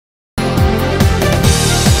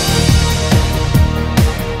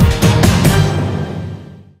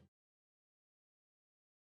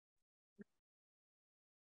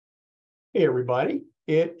Hey, everybody.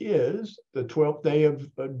 It is the 12th day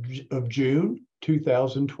of June,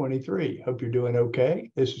 2023. Hope you're doing okay.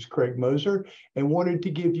 This is Craig Moser and wanted to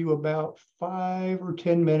give you about 5 or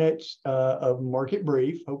 10 minutes of market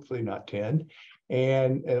brief, hopefully not 10,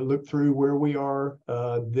 and look through where we are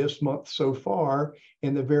this month so far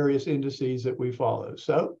in the various indices that we follow.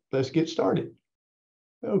 So let's get started.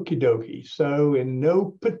 Okie dokie. So in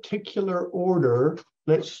no particular order,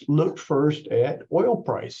 let's look first at oil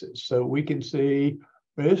prices. So we can see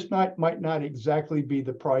this might not exactly be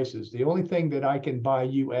the prices. The only thing that I can buy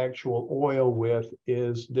you actual oil with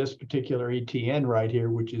is this particular ETN right here,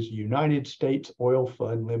 which is United States Oil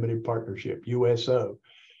Fund Limited Partnership, USO.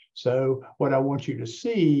 So what I want you to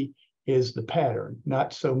see is the pattern,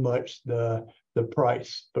 not so much the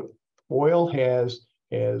price. But oil has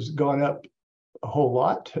gone up a whole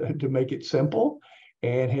lot to make it simple,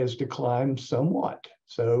 and has declined somewhat.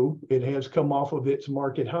 So it has come off of its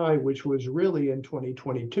market high, which was really in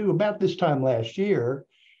 2022, about this time last year,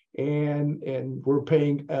 and we're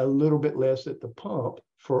paying a little bit less at the pump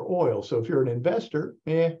for oil. So if you're an investor,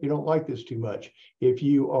 you don't like this too much. If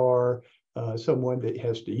you are someone that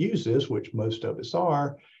has to use this, which most of us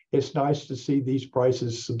are, it's nice to see these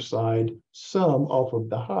prices subside some off of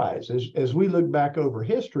the highs. As we look back over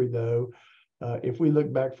history, though, if we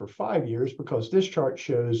look back for 5 years, because this chart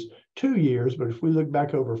shows 2 years, but if we look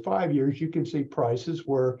back over 5 years, you can see prices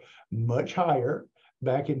were much higher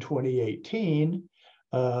back in 2018.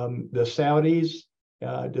 The Saudis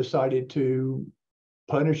decided to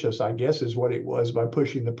punish us, I guess is what it was, by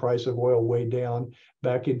pushing the price of oil way down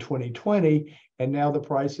back in 2020. And now the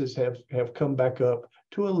prices have come back up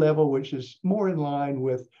to a level which is more in line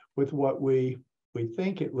with what we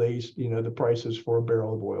think, at least, the prices for a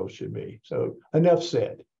barrel of oil should be. So enough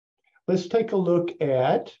said. Let's take a look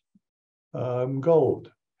at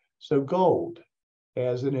gold. So gold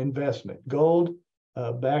as an investment. Gold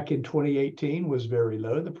back in 2018 was very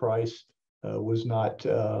low. The price was not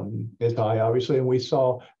as high, obviously, and we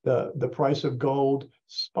saw the price of gold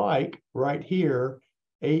spike right here,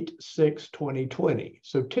 8/6/2020.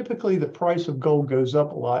 So typically the price of gold goes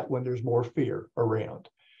up a lot when there's more fear around.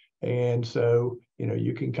 And so,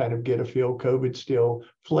 you can kind of get a feel. COVID still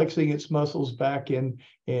flexing its muscles back in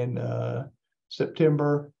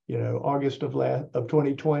September, August of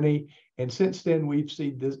 2020. And since then, we've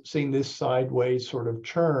seen this sideways sort of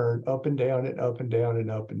churn up and down and up and down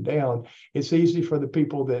and up and down. It's easy for the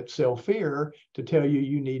people that sell fear to tell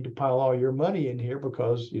you need to pile all your money in here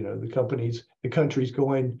because, the country's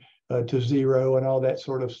going to zero and all that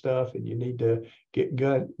sort of stuff, and you need to get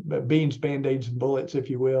beans, band-aids, and bullets, if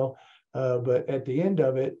you will. But at the end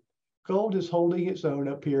of it, gold is holding its own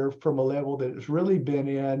up here from a level that it's really been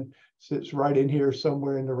in, sits right in here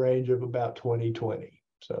somewhere in the range of about 2020.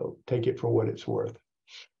 So take it for what it's worth.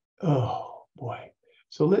 Oh boy.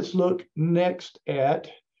 So let's look next at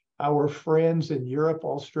our friends in Europe,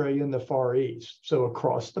 Australia, and the Far East. So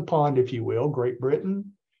across the pond, if you will, Great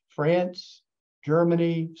Britain, France,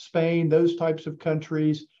 Germany, Spain, those types of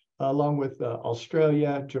countries, along with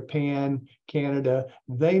Australia, Japan, Canada,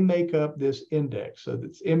 they make up this index. So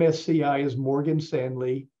this MSCI is Morgan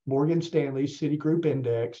Stanley Citigroup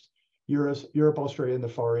indexed, Europe, Australia, and the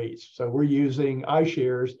Far East. So we're using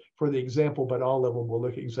iShares for the example, but all of them will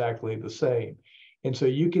look exactly the same. And so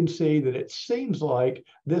you can see that it seems like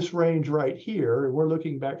this range right here, we're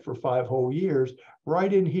looking back for 5 whole years,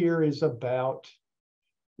 right in here is about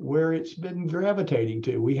where it's been gravitating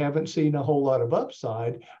to. We haven't seen a whole lot of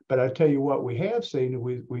upside, but I tell you what we have seen,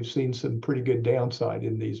 we've seen some pretty good downside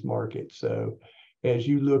in these markets. So as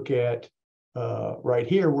you look at right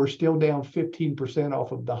here, we're still down 15%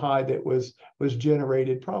 off of the high that was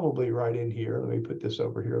generated probably right in here. Let me put this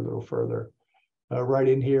over here a little further. Right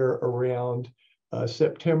in here around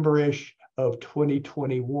September-ish of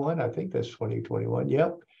 2021. I think that's 2021.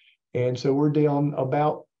 Yep. And so we're down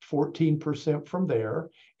about 14% from there,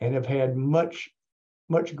 and have had much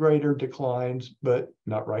greater declines, but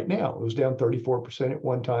not right now. It was down 34% at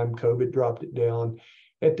one time. COVID dropped it down.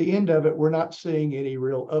 At the end of it, we're not seeing any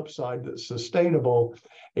real upside that's sustainable,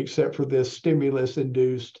 except for this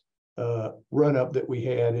stimulus-induced run-up that we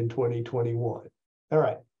had in 2021. All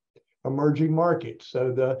right, emerging markets.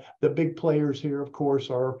 So the big players here, of course,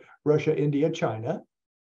 are Russia, India, China,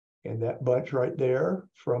 and that bunch right there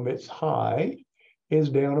from its high is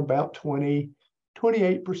down about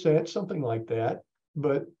 28%, something like that,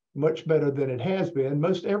 but much better than it has been.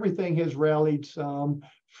 Most everything has rallied some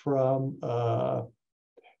from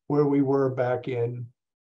where we were back in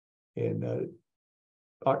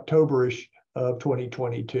October-ish of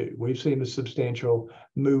 2022. We've seen a substantial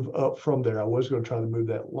move up from there. I was going to try to move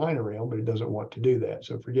that line around, but it doesn't want to do that,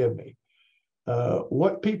 so forgive me.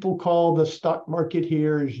 What people call the stock market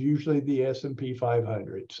here is usually the S&P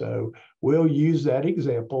 500. So we'll use that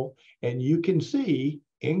example, and you can see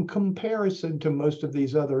in comparison to most of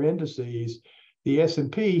these other indices, the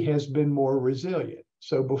S&P has been more resilient.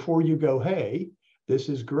 So before you go, hey, this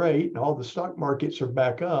is great, and all the stock markets are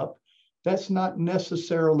back up, that's not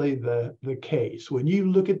necessarily the case. When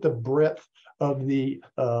you look at the breadth of the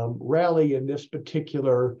rally in this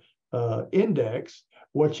particular index,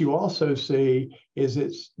 what you also see is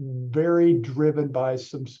it's very driven by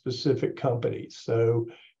some specific companies. So,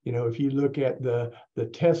 you know, if you look at the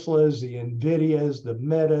Teslas, the NVIDIAs, the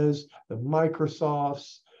Metas, the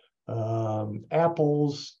Microsofts,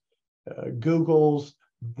 Apples, Googles,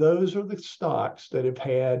 those are the stocks that have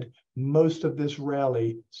had most of this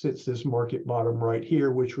rally since this market bottom right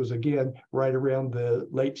here, which was, again, right around the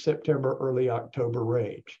late September, early October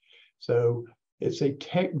range. So it's a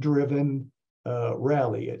tech-driven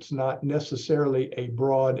rally. It's not necessarily a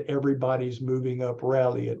broad, everybody's moving up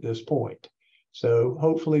rally at this point. So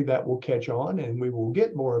hopefully that will catch on and we will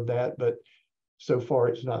get more of that, but so far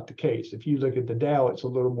it's not the case. If you look at the Dow, it's a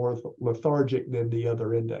little more lethargic than the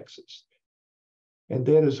other indexes. And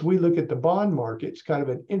then as we look at the bond market, it's kind of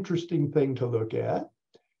an interesting thing to look at.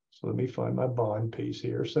 So let me find my bond piece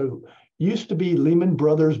here. So used to be Lehman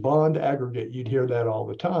Brothers bond aggregate. You'd hear that all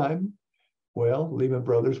the time. Well, Lehman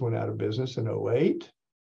Brothers went out of business in 2008,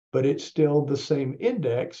 but it's still the same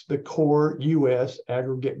index, the core US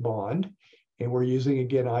aggregate bond. And we're using,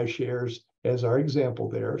 again, iShares as our example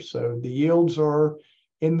there. So the yields are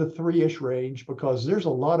in the 3-ish range because there's a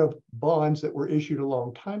lot of bonds that were issued a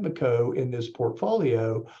long time ago in this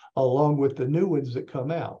portfolio, along with the new ones that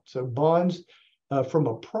come out. So bonds, from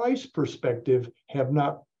a price perspective, have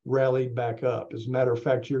not rallied back up. As a matter of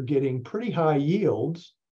fact, you're getting pretty high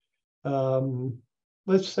yields.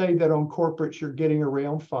 Let's say that on corporates, you're getting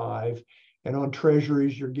around 5, and on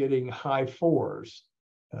treasuries, you're getting high 4s.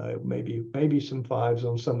 Maybe some 5s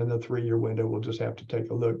on some in the 3-year window. We'll just have to take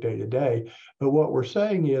a look day to day. But what we're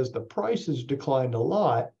saying is the prices declined a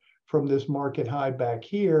lot from this market high back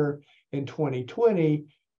here in 2020,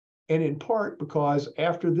 and in part because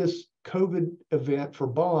after this COVID event for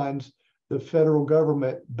bonds, the federal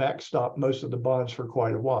government backstopped most of the bonds for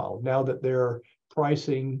quite a while. Now that they're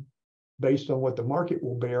pricing based on what the market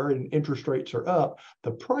will bear and interest rates are up,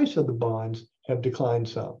 the price of the bonds have declined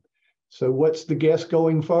some. So what's the guess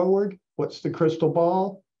going forward? What's the crystal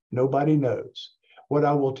ball? Nobody knows. What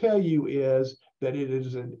I will tell you is that it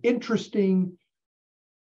is an interesting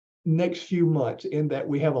next few months in that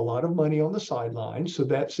we have a lot of money on the sidelines. So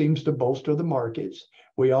that seems to bolster the markets.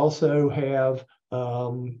 We also have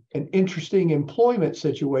an interesting employment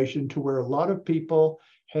situation to where a lot of people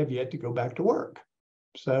have yet to go back to work.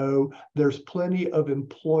 So there's plenty of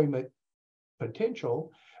employment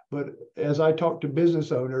potential. But as I talk to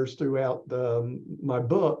business owners throughout my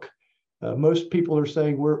book, most people are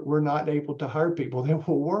saying we're not able to hire people that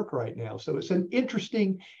will work right now. So it's an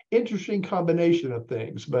interesting combination of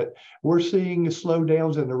things. But we're seeing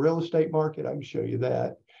slowdowns in the real estate market. I can show you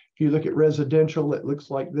that. If you look at residential, it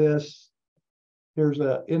looks like this. Here's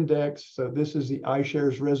an index. So this is the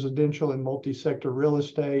iShares residential and multi-sector real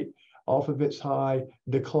estate, off of its high,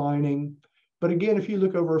 declining. But again, if you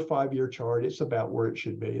look over a 5-year chart, it's about where it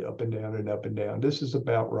should be, up and down and up and down. This is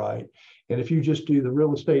about right. And if you just do the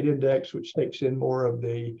real estate index, which takes in more of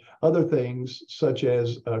the other things, such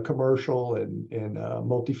as commercial and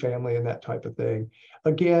multifamily and that type of thing,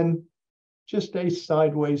 again, just a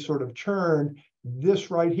sideways sort of churn.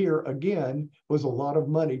 This right here, again, was a lot of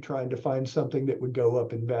money trying to find something that would go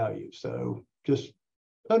up in value. So just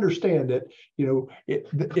understand that, you know,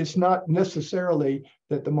 it's not necessarily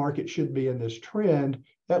that the market should be in this trend.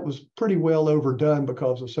 That was pretty well overdone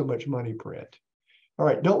because of so much money print. All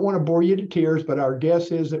right, don't want to bore you to tears, but our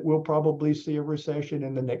guess is that we'll probably see a recession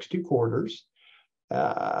in the next 2 quarters.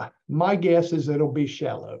 My guess is it'll be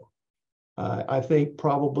shallow. I think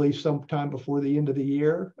probably sometime before the end of the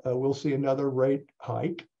year, we'll see another rate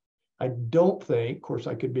hike. I don't think, of course,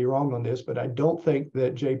 I could be wrong on this, but I don't think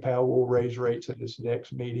that Jay Powell will raise rates at this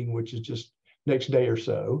next meeting, which is just next day or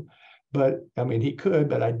so. But I mean, he could,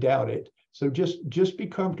 but I doubt it. So just be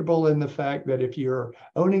comfortable in the fact that if you're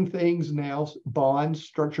owning things now, bonds,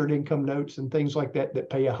 structured income notes, and things like that, that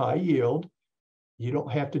pay a high yield, you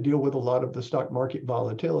don't have to deal with a lot of the stock market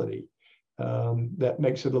volatility. That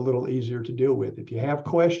makes it a little easier to deal with. If you have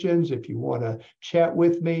questions, if you want to chat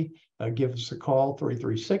with me, give us a call,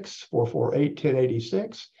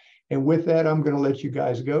 336-448-1086. And with that, I'm going to let you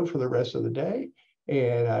guys go for the rest of the day.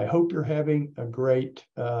 And I hope you're having a great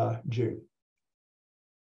June.